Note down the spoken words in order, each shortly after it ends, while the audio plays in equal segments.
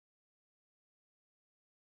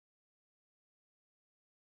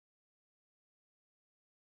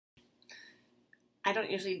I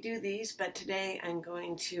don't usually do these, but today I'm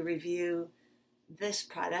going to review this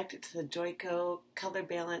product. It's the Joico Color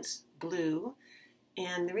Balance Blue.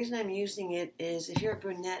 And the reason I'm using it is if you're a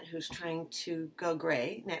brunette who's trying to go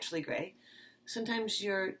gray, naturally gray, sometimes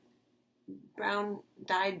your brown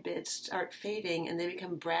dyed bits start fading and they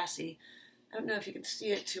become brassy. I don't know if you can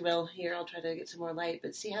see it too well here. I'll try to get some more light,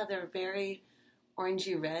 but see how they're very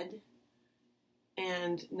orangey red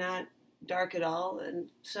and not dark at all, and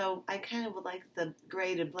so I kind of would like the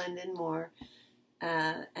gray to blend in more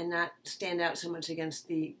and not stand out so much against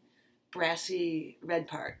the brassy red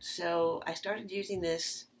part. So I started using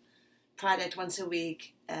this product once a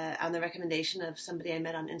week on the recommendation of somebody I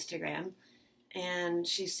met on Instagram, and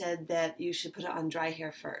she said that you should put it on dry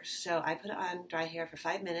hair first. So I put it on dry hair for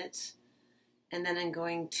 5 minutes, and then I'm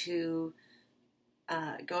going to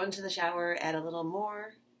go into the shower, add a little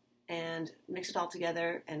more, and mix it all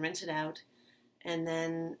together and rinse it out, and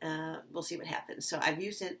then we'll see what happens. So I've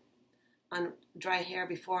used it on dry hair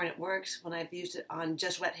before and it works. When I've used it on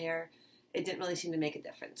just wet hair, it didn't really seem to make a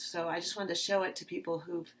difference. So I just wanted to show it to people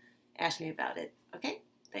who've asked me about it. Okay,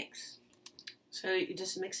 thanks. So you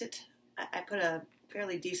just mix it. I put a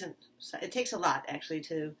fairly decent, it takes a lot actually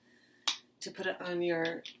to put it on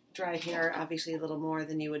your dry hair, obviously a little more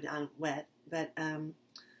than you would on wet, but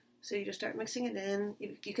so you just start mixing it in.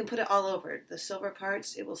 You can put it all over. The silver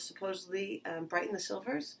parts, it will supposedly brighten the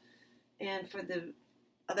silvers. And for the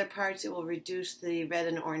other parts, it will reduce the red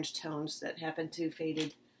and orange tones that happen to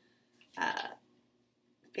faded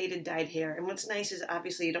dyed hair. And what's nice is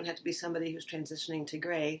obviously you don't have to be somebody who's transitioning to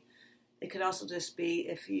gray. It could also just be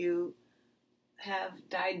if you have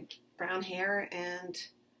dyed brown hair and,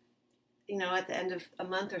 you know, at the end of a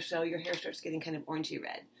month or so, your hair starts getting kind of orangey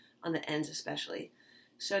red, on the ends especially.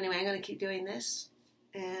 So anyway, I'm going to keep doing this,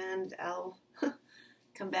 and I'll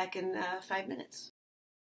come back in 5 minutes.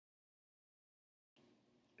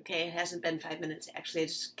 Okay, it hasn't been 5 minutes, actually. I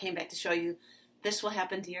just came back to show you this will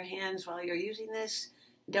happen to your hands while you're using this.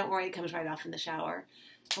 Don't worry, it comes right off in the shower.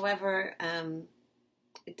 However,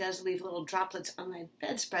 it does leave little droplets on my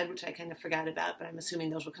bedspread, which I kind of forgot about, but I'm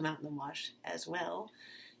assuming those will come out in the wash as well.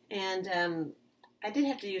 And I did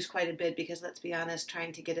have to use quite a bit because, let's be honest,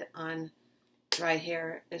 trying to get it on dry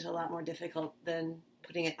hair is a lot more difficult than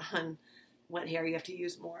putting it on wet hair. You have to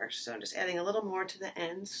use more. So I'm just adding a little more to the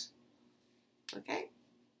ends. Okay.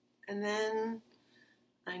 And then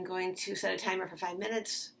I'm going to set a timer for 5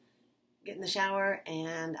 minutes, get in the shower,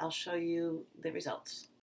 and I'll show you the results.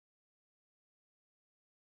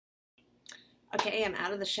 Okay, I'm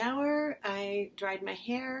out of the shower. I dried my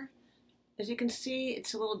hair. As you can see,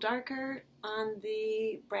 it's a little darker on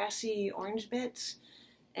the brassy orange bits.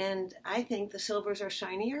 And I think the silvers are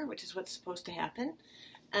shinier, which is what's supposed to happen.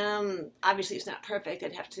 Obviously, it's not perfect.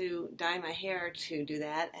 I'd have to dye my hair to do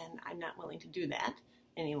that, and I'm not willing to do that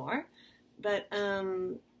anymore. But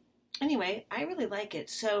anyway, I really like it.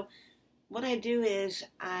 So what I do is,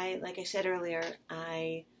 like I said earlier,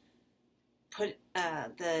 I put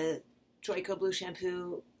the Joico Blue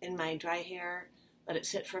Shampoo in my dry hair, let it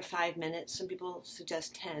sit for 5 minutes. Some people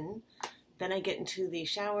suggest 10. Then I get into the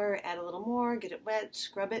shower, add a little more, get it wet,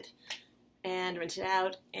 scrub it, and rinse it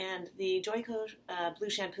out. And the Joico Blue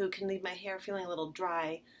Shampoo can leave my hair feeling a little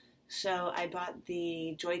dry. So I bought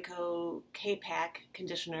the Joico K-Pak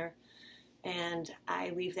conditioner, and I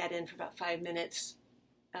leave that in for about 5 minutes.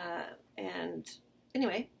 And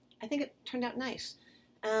anyway, I think it turned out nice.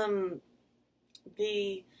 The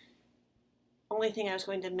only thing I was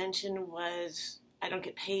going to mention was I don't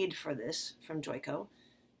get paid for this from Joico.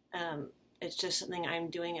 It's just something I'm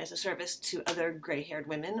doing as a service to other gray-haired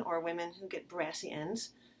women or women who get brassy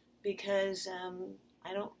ends because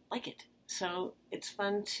I don't like it. So it's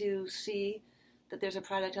fun to see that there's a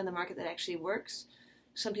product on the market that actually works.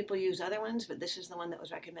 Some people use other ones, but this is the one that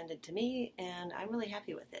was recommended to me, and I'm really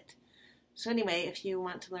happy with it. So anyway, if you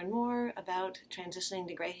want to learn more about transitioning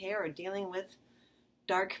to gray hair or dealing with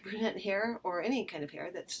dark brunette hair or any kind of hair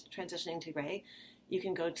that's transitioning to gray, you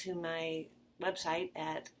can go to my website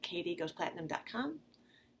at katiegoesplatinum.com.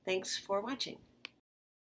 Thanks for watching.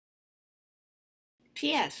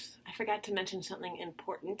 P.S. I forgot to mention something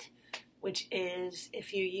important, which is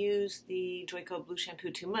if you use the Joico Blue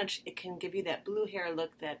Shampoo too much, it can give you that blue hair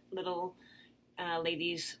look that little old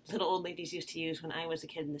ladies used to use when I was a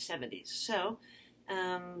kid in the 70s. So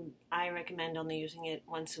I recommend only using it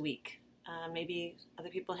once a week. Maybe other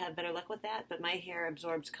people have better luck with that, but my hair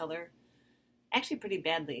absorbs color actually pretty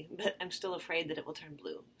badly, but I'm still afraid that it will turn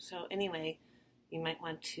blue. So anyway, you might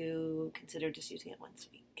want to consider just using it once a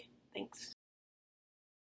week. Thanks.